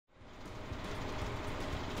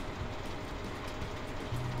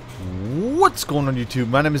What's going on YouTube?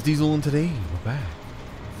 My name is Diesel and today we're back.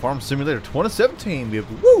 Farm Simulator 2017. We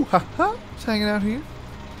have woo ha ha just hanging out here.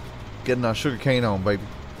 Getting our sugar cane on, baby.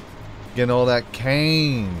 Getting all that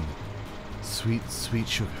cane. Sweet, sweet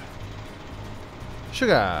sugar.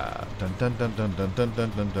 Sugar. Dun dun dun dun dun dun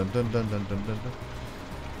dun dun dun dun dun dun dun dun.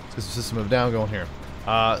 Let's get some system of down going here.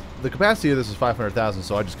 The capacity of this is 500,000,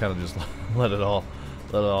 so I just kind of just let it all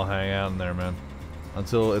hang out in there, man.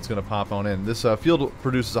 Until it's going to pop on in. This field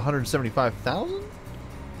produces 175,000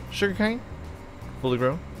 sugarcane, fully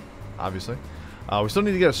grown, obviously. We still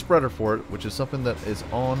need to get a spreader for it, which is something that is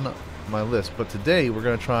on my list. But today we're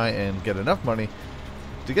going to try and get enough money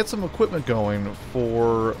to get some equipment going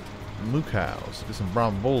for moo cows. Get some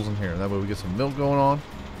brown bulls in here. That way we get some milk going on.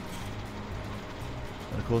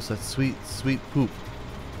 And of course that sweet, sweet poop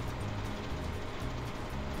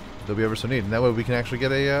that we ever so need. And that way we can actually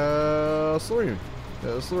get a slurry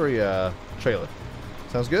trailer.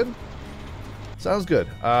 Sounds good? Sounds good.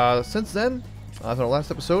 Since then, after our last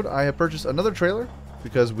episode, I have purchased another trailer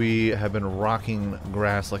because we have been rocking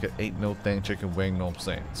grass like it ain't no thing chicken wing, know what I'm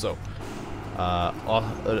saying. So,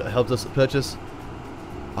 it helped us purchase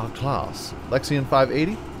our class. Lexion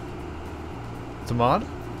 580. It's a mod.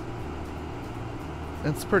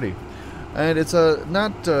 It's pretty. And it's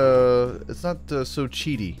not so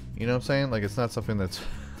cheaty. You know what I'm saying? Like, it's not something that's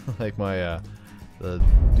like my the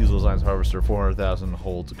Dieseldesigns harvester 400,000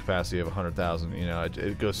 holds a capacity of 100,000. You know,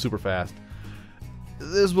 it goes super fast.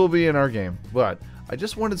 This will be in our game, but I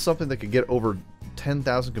just wanted something that could get over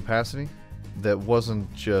 10,000 capacity that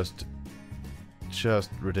wasn't just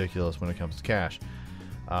ridiculous when it comes to cash.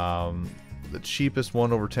 The cheapest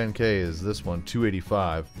one over 10K is this one,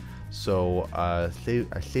 285. So I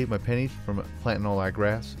saved my pennies from planting all that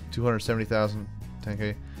grass. 270,000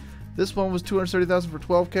 10K. This one was 270,000 for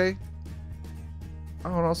 12K.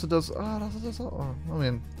 Oh, it also does. I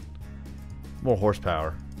mean, more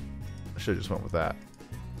horsepower. I should have just went with that.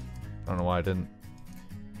 I don't know why I didn't.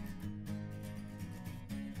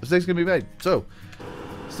 Mistake's gonna be made. So,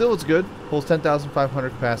 still, it's good. Holds 10,500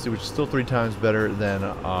 capacity, which is still 3 times better than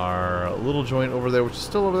our little joint over there, which is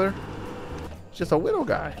still over there. It's just a widow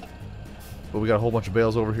guy. But we got a whole bunch of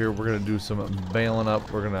bales over here. We're gonna do some baling up.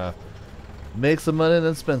 We're gonna make some money and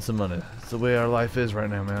then spend some money. That's the way our life is right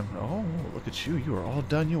now, man. Oh, look at you. You are all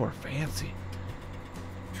done. You are fancy.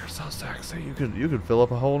 You're so sexy. You could fill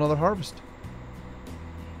up a whole nother harvest.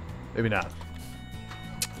 Maybe not.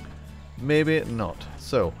 Maybe not.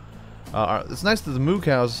 So, it's nice that the moo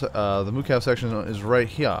cow section is right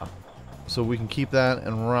here. So we can keep that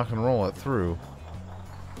and rock and roll it through.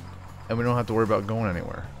 And we don't have to worry about going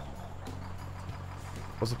anywhere.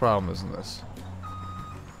 What's the problem isn't this?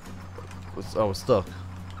 Oh, it's stuck.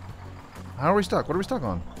 How are we stuck? What are we stuck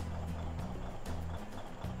on?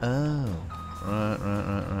 Oh. Right.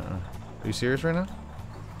 Are you serious right now?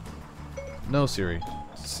 No, Siri.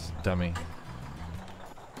 Dummy.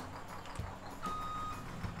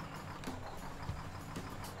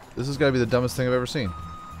 This has got to be the dumbest thing I've ever seen.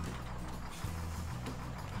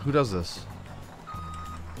 Who does this?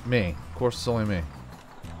 Me. Of course it's only me.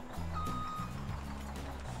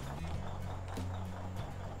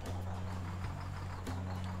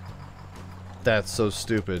 That's so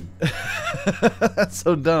stupid. That's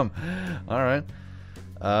so dumb. Alright.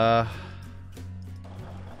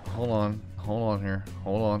 Hold on here.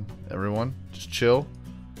 Hold on, everyone. Just chill.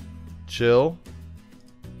 Chill.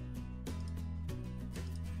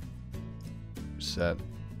 Set.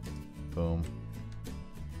 Boom.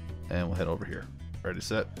 And we'll head over here. Ready,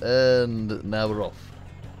 set. And now we're off.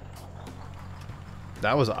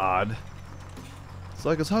 That was odd. It's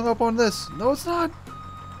like it's hung up on this. No, it's not.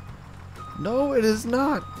 No, it is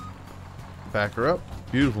not. Back her up.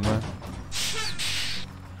 Beautiful, man.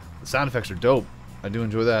 The sound effects are dope. I do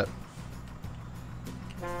enjoy that.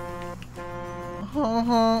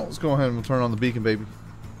 Let's go ahead and we'll turn on the beacon, baby.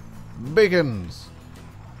 Beacons!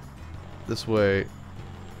 This way,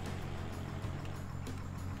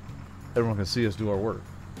 everyone can see us do our work.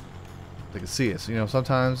 They can see us. You know,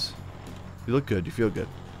 sometimes you look good, you feel good.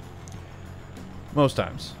 Most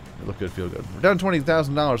times. Look good, feel good. We're down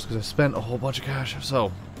 $20,000 because I spent a whole bunch of cash.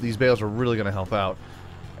 So these bales are really going to help out.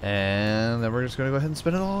 And then we're just going to go ahead and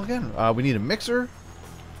spend it all again. We need a mixer,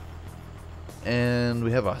 and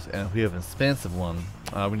we have an expensive one.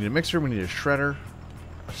 We need a mixer. We need a shredder,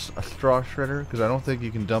 a straw shredder, because I don't think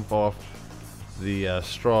you can dump off the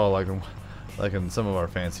straw like in some of our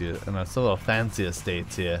fanciest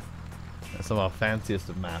states here, and some of our fanciest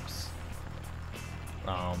of maps.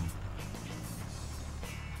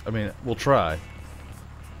 I mean, we'll try,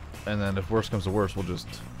 and then if worse comes to worse, we'll just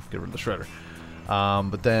get rid of the shredder.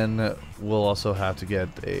 But then we'll also have to get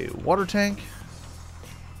a water tank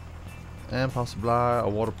and possibly a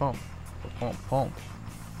water pump. Pump.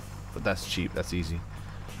 But that's cheap. That's easy.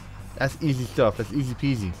 That's easy stuff. That's easy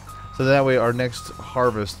peasy. So that way, our next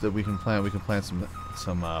harvest that we can plant some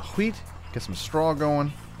wheat, get some straw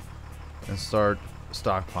going, and start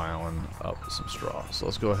stockpiling up some straw. So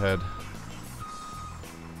let's go ahead.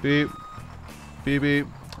 Beep, beep, beep.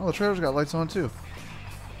 Oh, the trailer's got lights on too.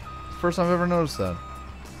 First time I've ever noticed that.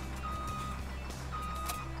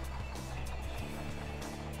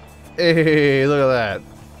 Hey, look at that.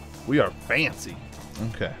 We are fancy.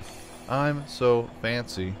 Okay. I'm so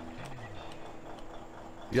fancy.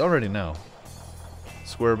 You already know.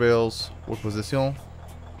 Square bales, work position.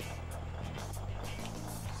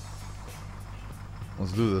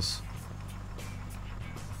 Let's do this.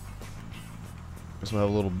 Guess we'll have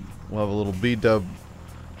a little B double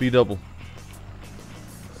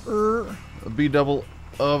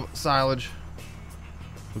of silage.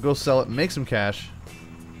 We'll go sell it, make some cash,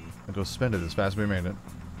 and go spend it as fast as we made it.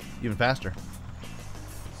 Even faster.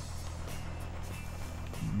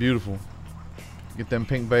 Beautiful. Get them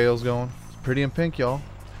pink bales going. It's pretty in pink, y'all.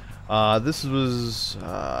 This was,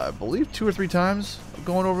 I believe, 2 or 3 times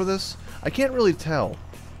going over this. I can't really tell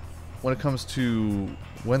when it comes to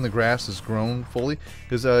when the grass is grown fully,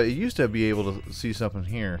 because it used to be able to see something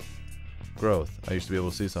here. Growth. I used to be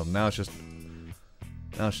able to see something. Now it's just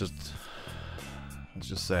sad. It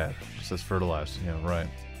just says fertilized. Yeah, right.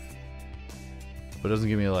 But it doesn't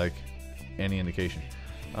give me like any indication.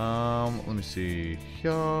 Let me see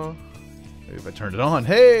here. Maybe if I turned it on.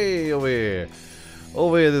 Hey, over here,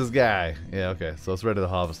 this guy. Yeah, okay. So it's ready to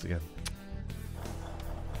harvest again.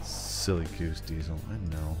 Silly goose, Diesel. I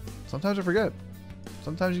know. Sometimes I forget.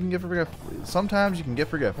 Sometimes you can get forgetful. Sometimes you can get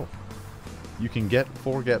forgetful. You can get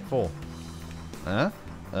forgetful. Huh?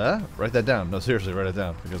 Write that down. No, seriously, write it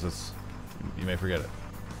down because you may forget it.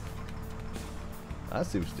 I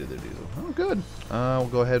see what you did there, Diesel. Oh, good. We'll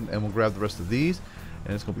go ahead and we'll grab the rest of these,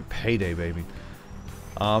 and it's gonna be payday, baby.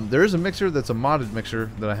 There is a mixer that's a modded mixer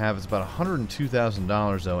that I have. It's about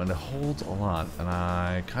 $102,000 though, and it holds a lot, and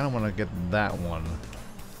I kind of want to get that one.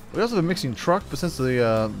 We also have a mixing truck, but since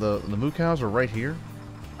the moo cows are right here,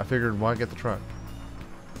 I figured why get the truck?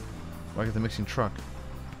 Why get the mixing truck?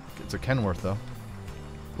 It's a Kenworth though.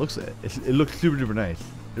 It looks super duper nice.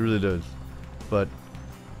 It really does, but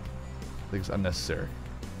I think it's unnecessary.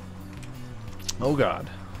 Oh God!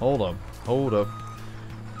 Hold up.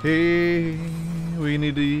 Hey, we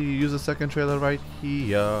need to use a second trailer right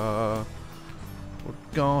here. We're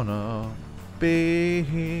gonna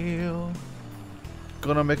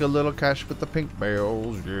make a little cash with the pink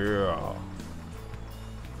bales, yeah.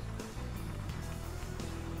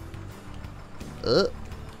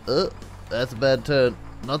 That's a bad turn.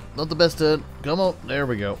 Not the best turn. Come on, there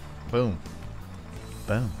we go. Boom.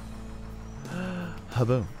 Boom.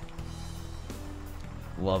 Ha-boom.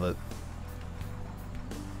 Love it.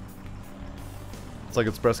 It's like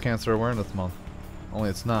it's Breast Cancer Awareness Month. Only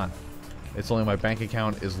it's not. It's only my bank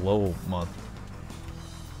account is low month.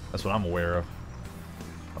 That's what I'm aware of.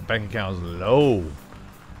 My bank account is low.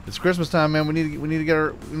 It's Christmas time, man. We need to get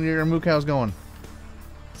our moo cows going.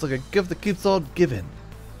 It's like a gift that keeps on giving.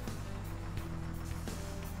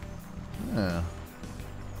 Yeah.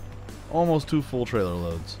 Almost 2 full trailer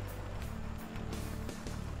loads.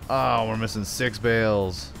 Oh, we're missing 6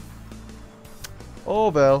 bales. Oh,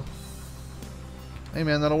 Belle. Hey,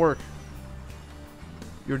 man, that'll work.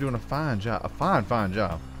 You're doing a fine job. A fine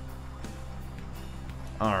job.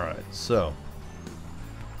 Alright, so.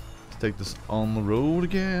 Let's take this on the road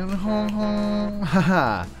again.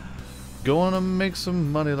 Haha. Gonna make some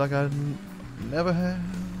money like I never had.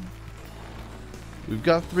 We've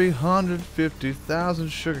got 350,000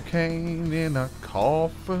 sugar cane in our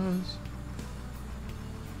coffers.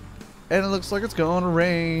 And it looks like it's gonna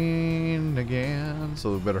rain again.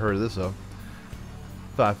 So we better hurry this up.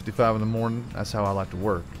 5:55 in the morning. That's how I like to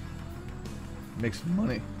work. Make some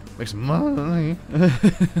money. Make some money. My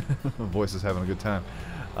voice is having a good time.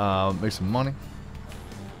 Make some money.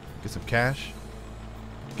 Get some cash.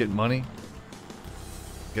 Get money.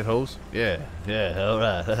 Get hoes. Yeah.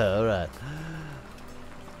 Alright. Alright.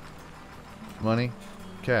 Money.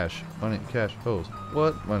 Cash. Money. Cash. Hoes.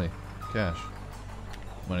 What? Money. Cash.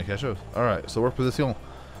 Money. Cash. Hoes. Alright. So work position.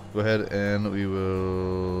 Go ahead and we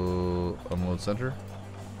will unload center.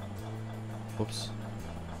 Whoops.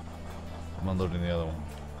 I'm unloading the other one.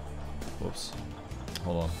 Whoops.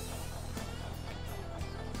 Hold on.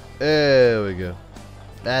 There we go.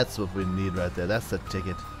 That's what we need right there. That's the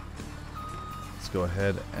ticket. Let's go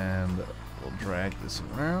ahead and we'll drag this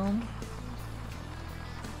around.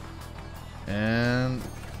 And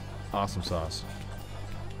awesome sauce.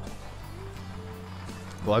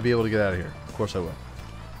 Will I be able to get out of here? Of course I will.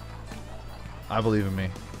 I believe in me.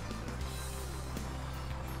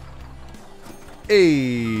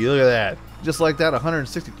 Hey, look at that. Just like that,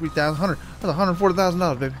 $163,000. That's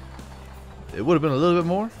 $140,000, baby. It would have been a little bit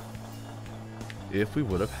more if we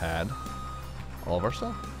would have had all of our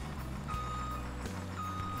stuff.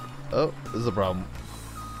 Oh, this is a problem.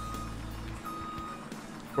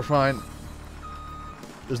 We're fine.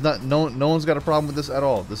 There's no one's got a problem with this at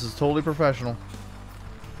all. This is totally professional.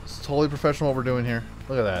 It's totally professional what we're doing here.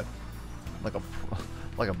 Look at that.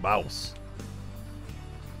 Like a mouse.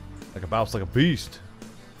 Like a mouse, like a beast.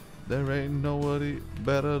 There ain't nobody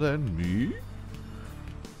better than me.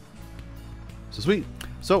 So sweet.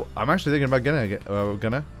 So I'm actually thinking about gonna get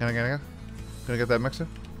that mixer.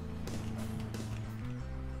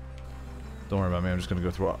 Don't worry about me. I'm just gonna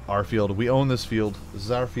go through our field. We own this field. This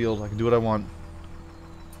is our field. I can do what I want.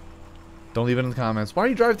 Don't leave it in the comments. Why are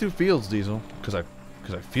you driving through fields, Diesel? Because I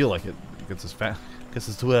feel like it gets us fast. Guess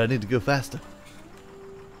it's to where I need to go faster.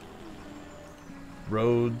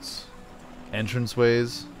 Roads,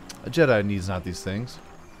 entranceways. A Jedi needs not these things.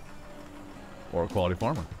 Or a quality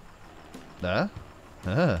farmer. Alright.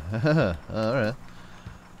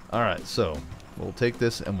 Alright, so we'll take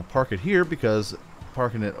this and we'll park it here because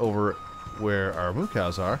parking it over where our moo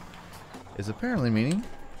cows are is apparently meaning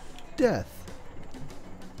death.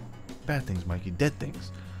 Bad things, Mikey. Dead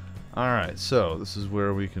things. Alright, so this is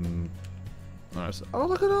where we can... Alright, so, oh,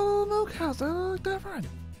 look at all the moo cows. They look different.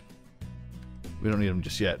 We don't need them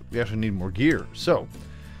just yet. We actually need more gear. So,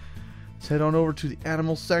 let's head on over to the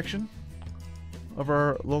animal section of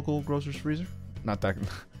our local grocer's freezer. Not the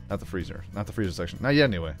freezer. Not the freezer section. Not yet,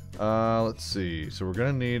 anyway. Let's see. So we're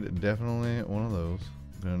gonna need definitely one of those.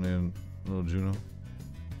 We're gonna need a little Juno.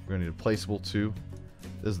 We're gonna need a placeable too.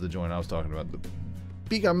 This is the joint I was talking about. The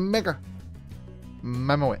Biga Mega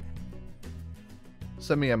Mamawet.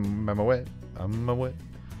 Send me a Mamawet. Mamawet.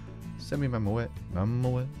 Send me Mamawet.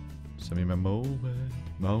 Mamawet. Send me Mamawet.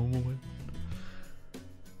 Mamawet.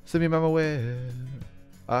 Send me Mamawet.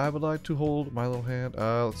 I would like to hold my little hand.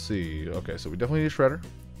 Let's see. Okay, so we definitely need a shredder.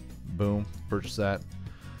 Boom. Purchase that.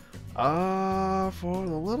 For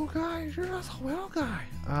the little guy. You're just a little guy.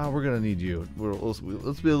 We're gonna need you.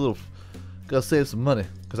 Let's be a little. Gotta save some money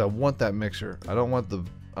because I want that mixer. I don't want the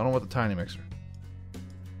tiny mixer.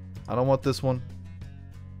 I don't want this one.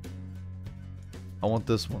 I want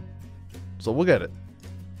this one. So we'll get it.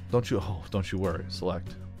 Don't you worry.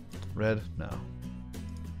 Select. Red. No.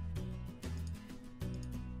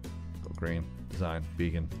 Green, design,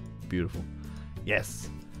 vegan, beautiful. Yes.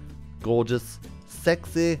 Gorgeous,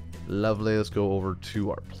 sexy, lovely. Let's go over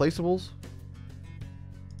to our placeables.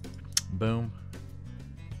 Boom.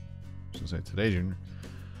 I was gonna say today, Junior.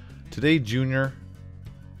 Today, Junior.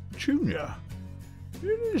 Junior.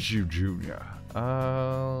 It is you, Junior.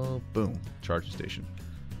 Boom. Charging station.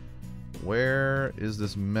 Where is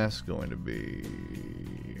this mess going to be?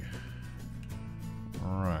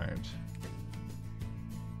 All right.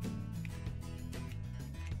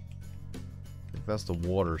 That's the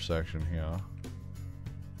water section here. What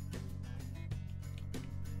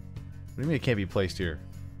do you mean it can't be placed here?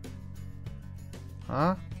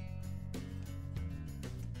 Huh? What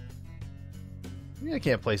do you mean I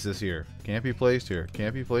can't place this here? Can't be placed here.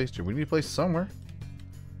 Can't be placed here. We need to place it somewhere.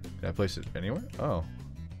 Can I place it anywhere? Oh.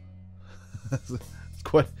 It's a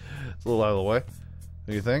little out of the way. What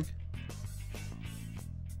do you think?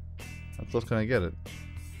 How close can I get it?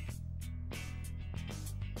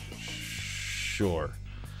 Sure.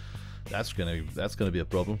 That's gonna be a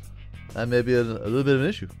problem. That may be a little bit of an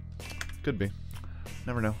issue. Could be.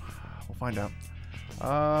 Never know. We'll find out.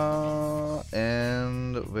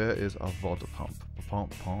 And where is our water pump?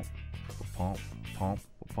 Pump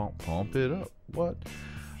it up. What?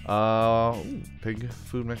 Pig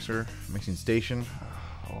food mixer, mixing station.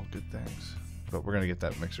 All good things. But we're gonna get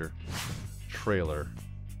that mixer trailer.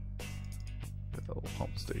 Get that little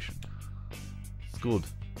pump station. It's good.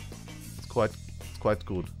 It's quite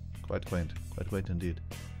good. Quite quaint indeed.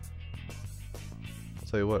 I'll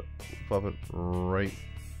tell you what, we'll pop it right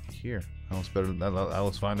here. That looks better. That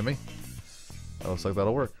looks fine to me. That looks like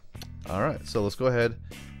that'll work. Alright, so let's go ahead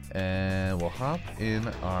and we'll hop in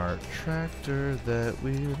our tractor that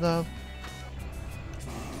we love.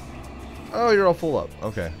 Oh, you're all full up.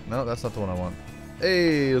 Okay, no, that's not the one I want.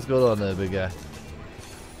 Hey, what's going on there, big guy?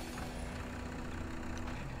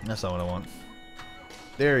 That's not what I want.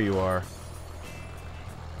 There you are.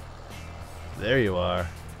 There you are.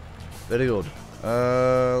 Very good.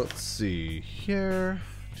 Let's see here.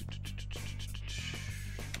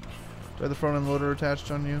 Do I have the front end loader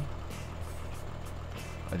attached on you?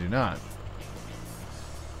 I do not.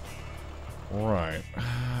 Right.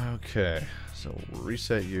 Okay. So we'll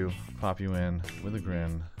reset you, pop you in with a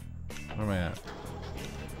grin. Where am I at?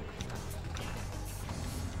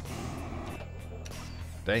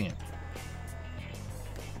 Dang it.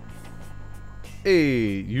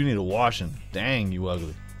 Hey, you need a washing. Dang, you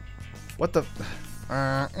ugly. What the?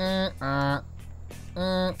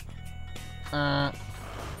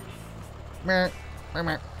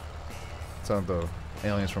 Sound the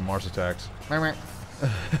aliens from Mars Attacks.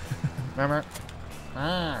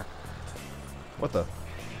 What the?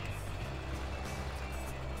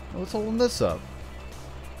 What's holding this up?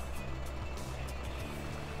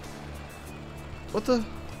 What the?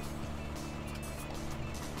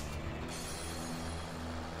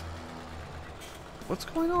 What's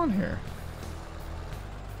going on here?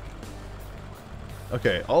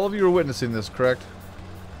 Okay, all of you are witnessing this, correct?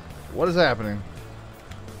 What is happening?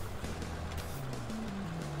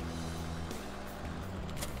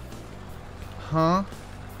 Huh?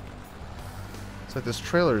 It's like this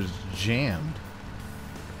trailer is jammed.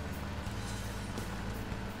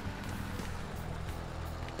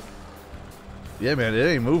 Yeah, man, it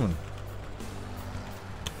ain't moving.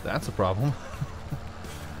 That's a problem.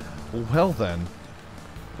 Well then.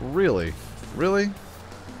 Really? Really?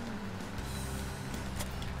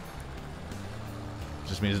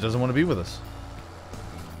 Just means it doesn't want to be with us.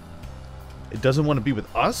 It doesn't want to be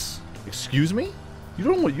with us? Excuse me? You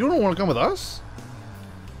don't want to come with us?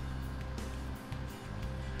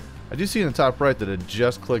 I do see in the top right that it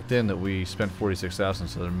just clicked in that we spent 46,000,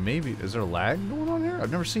 so there may be, is there lag going on here?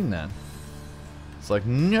 I've never seen that. It's like,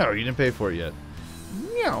 no, you didn't pay for it yet.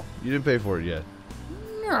 No, you didn't pay for it yet.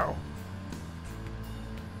 No.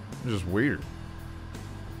 It's just weird.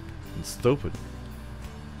 It's stupid.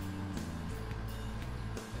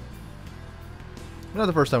 Not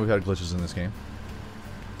the first time we've had glitches in this game.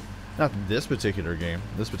 Not this particular game,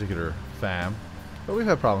 this particular fam, but we've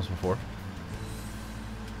had problems before.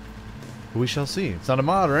 But we shall see. It's not a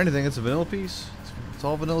mod or anything, it's a vanilla piece. It's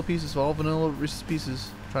all vanilla pieces, it's all vanilla Reese's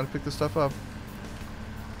Pieces. Trying to pick this stuff up.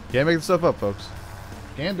 Can't make this stuff up, folks.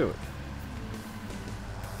 Can't do it.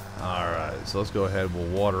 Alright, so let's go ahead, we'll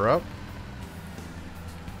water up.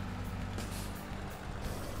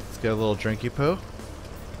 Let's get a little drinky poo.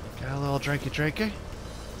 Got a little drinky.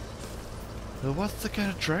 Who wants to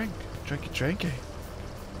get a drink? Drinky.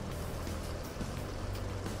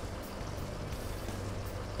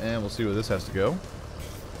 And we'll see where this has to go.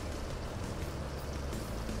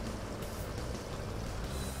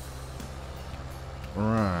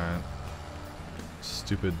 Right.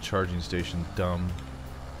 Stupid charging station, dumb.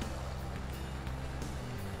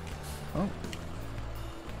 Oh.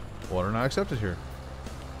 Water not accepted here.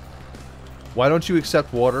 Why don't you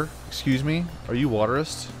accept water? Excuse me? Are you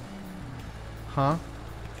waterist? Huh?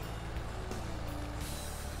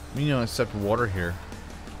 You don't accept water here.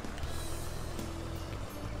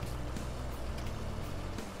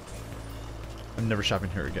 I'm never shopping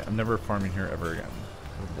here again. I'm never farming here ever again.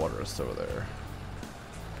 Waterist over there.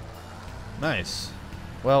 Nice.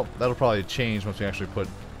 Well, that'll probably change once we actually put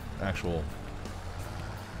actual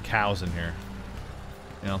cows in here.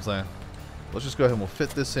 You know what I'm saying? Let's just go ahead and we'll fit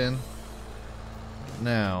this in.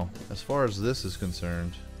 Now, as far as this is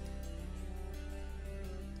concerned,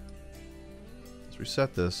 let's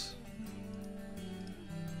reset this.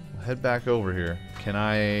 We'll head back over here. Can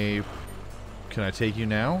I take you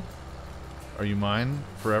now? Are you mine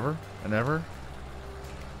forever and ever?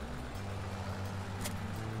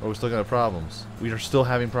 Or are we still gonna have problems? We are still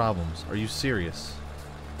having problems. Are you serious?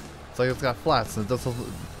 It's like it's got flats and it does.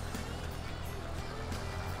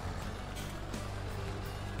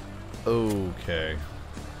 Okay.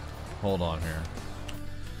 Hold on here.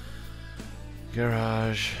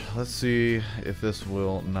 Garage. Let's see if this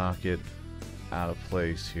will knock it out of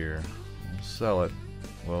place here. We'll sell it.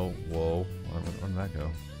 Whoa. Where did that go?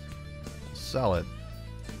 We'll sell it.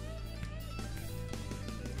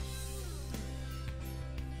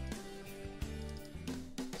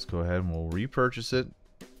 Let's go ahead and we'll repurchase it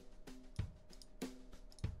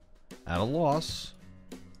at a loss.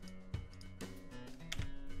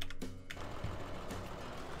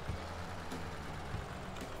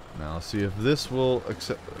 Now let's see if this will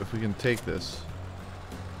accept, if we can take this.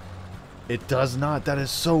 It does not. That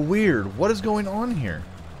is so weird. What is going on here?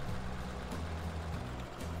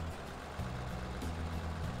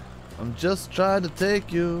 I'm just trying to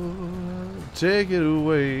take it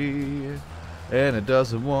away, and it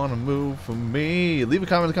doesn't want to move for me. Leave a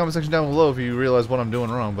comment in the comment section down below if you realize what I'm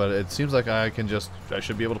doing wrong, but it seems like I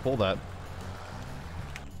should be able to pull that.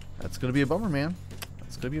 That's gonna be a bummer, man.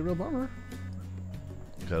 That's gonna be a real bummer.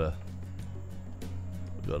 Gotta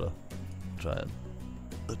gotta try and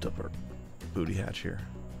lift up our booty hatch here.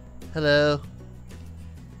 Hello.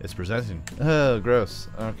 It's presenting. Oh, gross.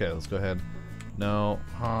 Okay, let's go ahead. No.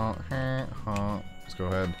 Let's go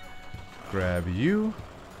ahead. Grab you.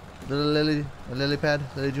 Little lily pad,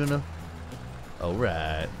 Lily Juno.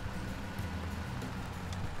 Alright.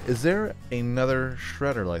 Is there another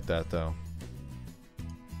shredder like that, though?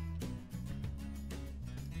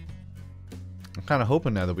 I'm kind of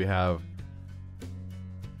hoping now that we have...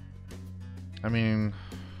 I mean...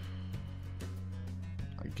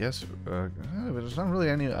 I guess... there's not really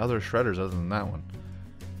any other shredders other than that one.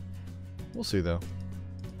 We'll see, though.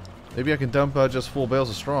 Maybe I can dump just full bales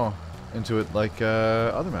of straw into it like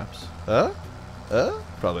other maps.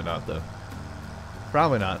 Probably not, though.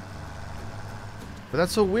 Probably not. But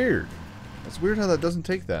that's so weird. It's weird how that doesn't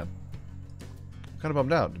take that. I'm kind of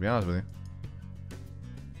bummed out, to be honest with you.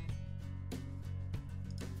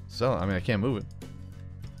 So, I mean, I can't move it.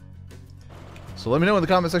 So let me know in the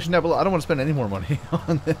comment section down below. I don't want to spend any more money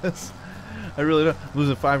on this. I really don't. I'm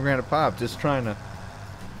losing $5 grand a pop just trying to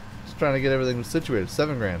get everything situated.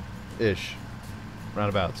 $7 grand ish,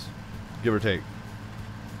 roundabouts, give or take.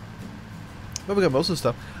 But we got most of the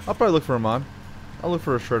stuff. I'll probably look for a mod. I'll look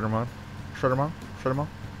for a shredder mod. Shredder mod.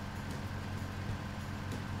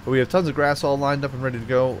 But we have tons of grass all lined up and ready to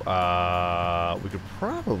go. We could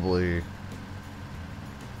probably...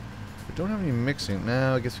 We don't have any mixing.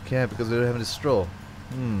 No, I guess we can't because we don't have any straw.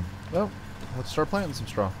 Well, let's start planting some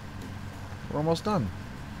straw. We're almost done.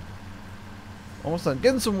 Almost done.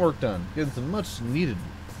 Getting some work done. Getting some much needed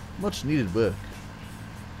work.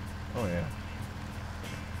 Oh yeah.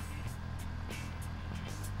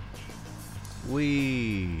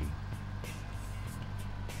 Wee.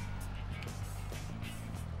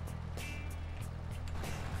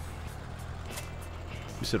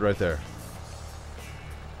 You sit right there.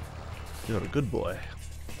 You're a good boy.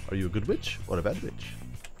 Are you a good witch or a bad witch?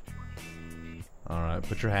 Alright,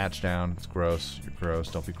 put your hatch down. It's gross. You're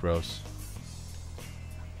gross. Don't be gross.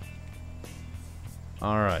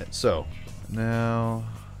 Alright, so now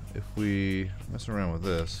if we mess around with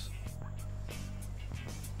this.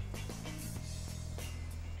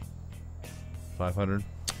 $500.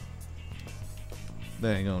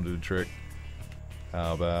 That ain't gonna do the trick.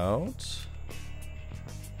 How about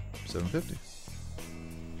 $750?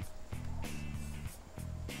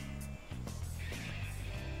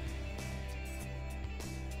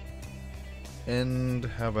 And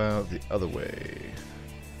how about the other way?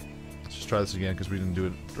 Let's just try this again because we didn't do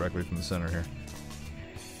it directly from the center here.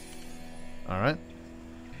 Alright.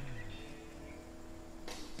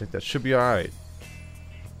 I think that should be alright.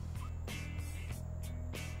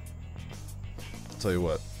 I'll tell you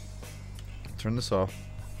what. Turn this off.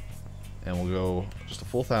 And we'll go just a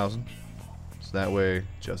full 1,000. So that way,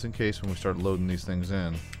 just in case when we start loading these things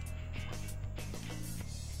in,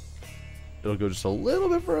 it'll go just a little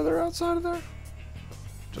bit further outside of there.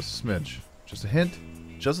 Just a smidge. Just a hint.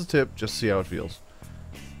 Just a tip. Just to see how it feels.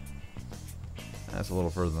 That's a little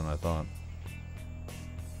further than I thought.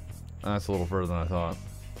 That's a little further than I thought.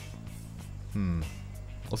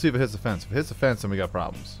 We'll see if it hits the fence. If it hits the fence, then we got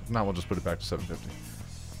problems. If not, we'll just put it back to 750.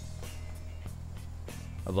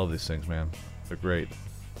 I love these things, man. They're great.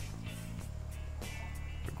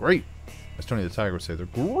 They're great. As Tony the Tiger would say, they're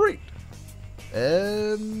great.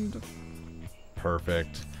 And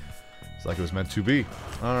perfect. It's like it was meant to be.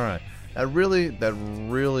 Alright. That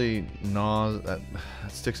really gnaws, that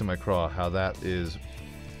sticks in my craw, how this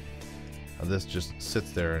just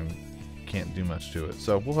sits there and can't do much to it.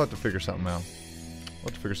 So we'll have to figure something out.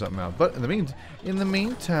 But in the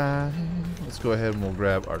meantime, let's go ahead and we'll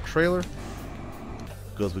grab our trailer.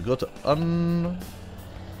 Because we go to unload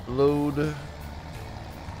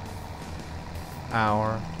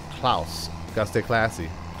our Klaus. Gotta stay classy.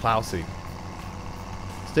 Klausy.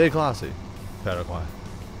 Stay classy. Paraguay.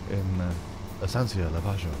 En Estancia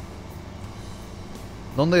Lapacho.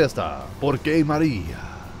 ¿Dónde está? ¿Por qué María?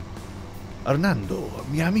 Hernando,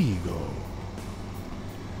 mi amigo.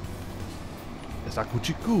 Está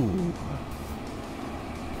cuchicú.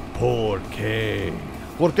 ¿Por qué?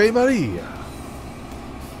 ¿Por qué María?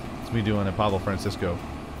 It's me doing a Pablo Francisco.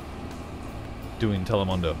 Doing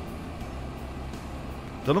Telemundo.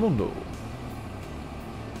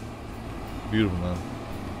 Beautiful, man.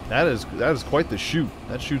 That is quite the shoot.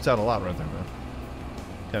 That shoots out a lot right there, man.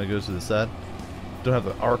 Kind of goes to the side. Don't have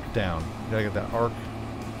the arc down. You gotta get that arc.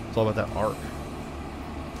 It's all about that arc.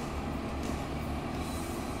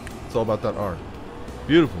 It's all about that arc.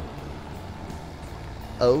 Beautiful.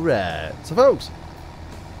 Alright. So, folks,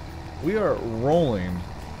 we are rolling.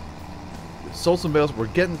 Sold some bales. We're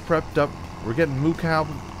getting prepped up. We're getting moo cow.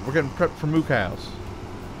 We're getting prepped for moo cows.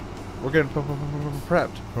 We're getting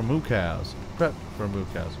prepped for moo cows. Prepped for moo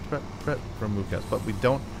cows. Prepped for moo cows. But we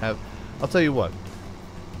don't have... I'll tell you what.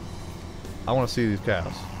 I want to see these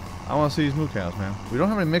cows. I want to see these moo cows, man. We don't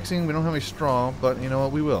have any mixing. We don't have any straw. But you know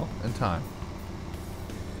what? We will. In time.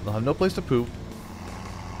 They'll have no place to poop.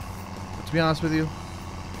 But to be honest with you,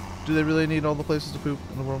 do they really need all the places to poop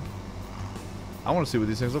in the world? I want to see what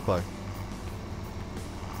these things look like.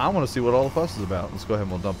 I want to see what all the fuss is about. Let's go ahead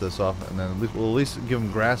and we'll dump this off, and then we'll at least give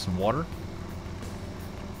them grass and water.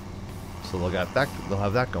 So they'll got that. They'll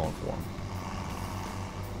have that going for them.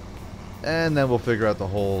 And then we'll figure out the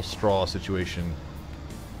whole straw situation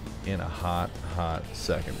in a hot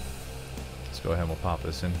second. Let's go ahead and we'll pop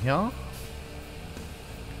this in here.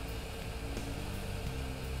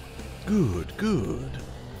 Good, good.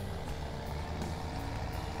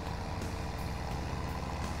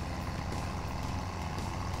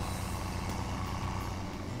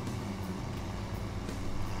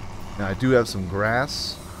 Now I do have some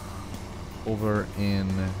grass over in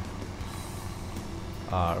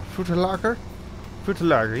Futterlager.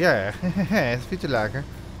 Futterlager, yeah. It's Futterlager.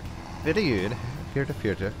 Very good.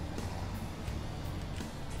 Fuerte.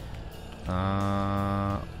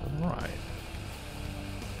 Right.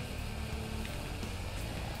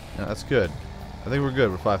 Yeah, that's good. I think we're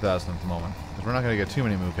good with 5,000 at the moment. Because we're not going to get too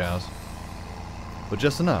many moo cows. But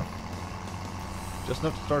just enough. Just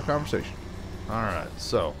enough to start a conversation. Alright,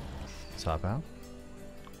 so let's hop out.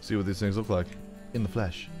 See what these things look like in the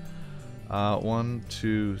flesh. 1,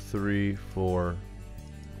 2, 3, 4,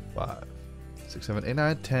 5, 6, 7, 8,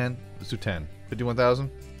 9, 10. Let's do 10.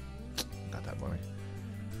 51,000. Got that money.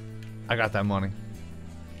 I got that money.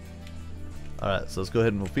 Alright, so let's go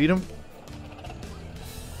ahead and we'll feed them.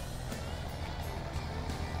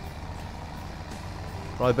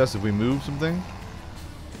 Probably best if we move some things.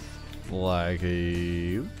 Like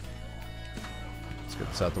a... Let's get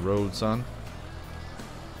this out the road, son.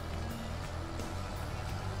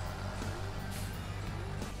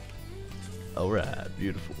 Alright,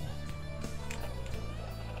 beautiful.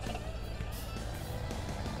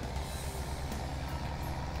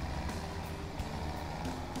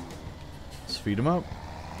 Let's feed them up.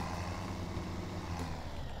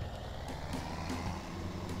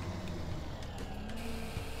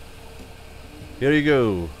 Here you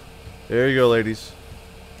go. There you go, ladies.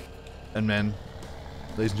 And men.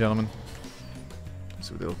 Ladies and gentlemen. Let's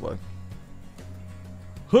see what they look like.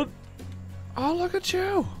 Hood. Oh, look at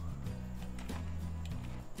you.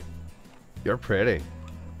 You're pretty.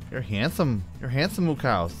 You're handsome. You're handsome, moo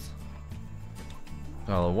cows.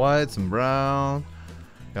 Got a little white, some brown.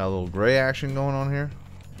 Got a little gray action going on here.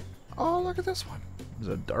 Oh, look at this one. It's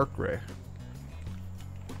a dark gray.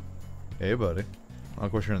 Hey, buddy. Of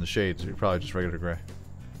course, you're in the shade, so you're probably just regular gray.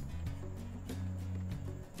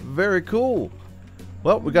 Very cool.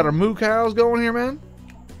 Well, we got our moo cows going here, man.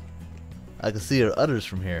 I can see her udders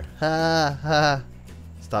from here. Ha ha.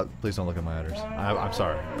 Stop. Please don't look at my udders. I'm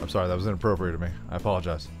sorry. I'm sorry. That was inappropriate of me. I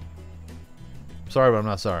apologize. I'm sorry, but I'm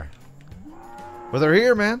not sorry. But they're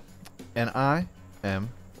here, man. And I am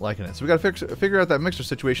liking it. So we got to figure out that mixer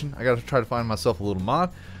situation. I got to try to find myself a little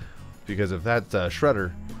mod. Because if that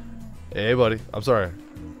shredder... Hey, buddy. I'm sorry.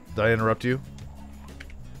 Did I interrupt you?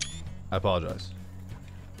 I apologize.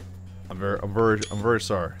 I'm very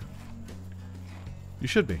sorry. You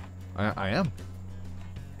should be. I am.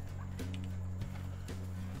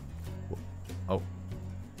 Oh.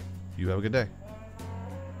 You have a good day.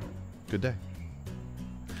 Good day.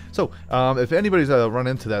 So, if anybody's run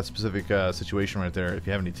into that specific situation right there, if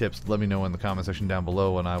you have any tips, let me know in the comment section down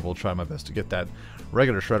below, and I will try my best to get that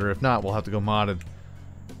regular shredder. If not, we'll have to go modded.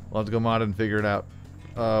 We'll have to go modded and figure it out.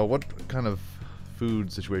 What kind of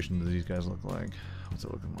food situation do these guys look like? What's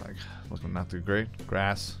it looking like? Looking not too great.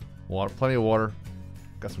 Grass, water, plenty of water.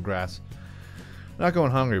 Got some grass. Not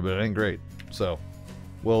going hungry, but it ain't great. So,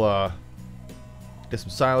 we'll get some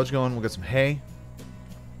silage going. We'll get some hay.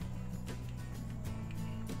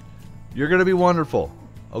 You're gonna be wonderful,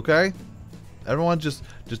 okay? Everyone, just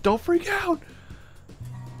don't freak out.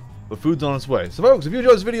 But food's on its way. So folks, if you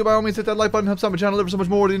enjoyed this video, by all means hit that like button, helps out my channel, deliver so much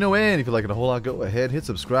more than you know. And if you like it a whole lot, go ahead, hit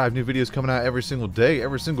subscribe. New videos coming out every single day,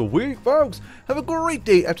 every single week, folks. Have a great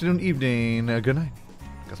day, afternoon, evening, good night.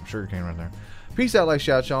 Got some sugarcane right there. Peace out, like,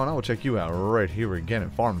 shout, y'all, and I will check you out right here again in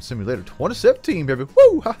Farming Simulator 2017, baby.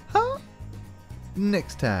 Woo, ha, ha.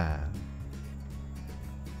 Next time.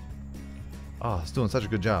 Oh, it's doing such a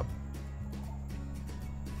good job.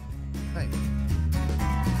 Thanks.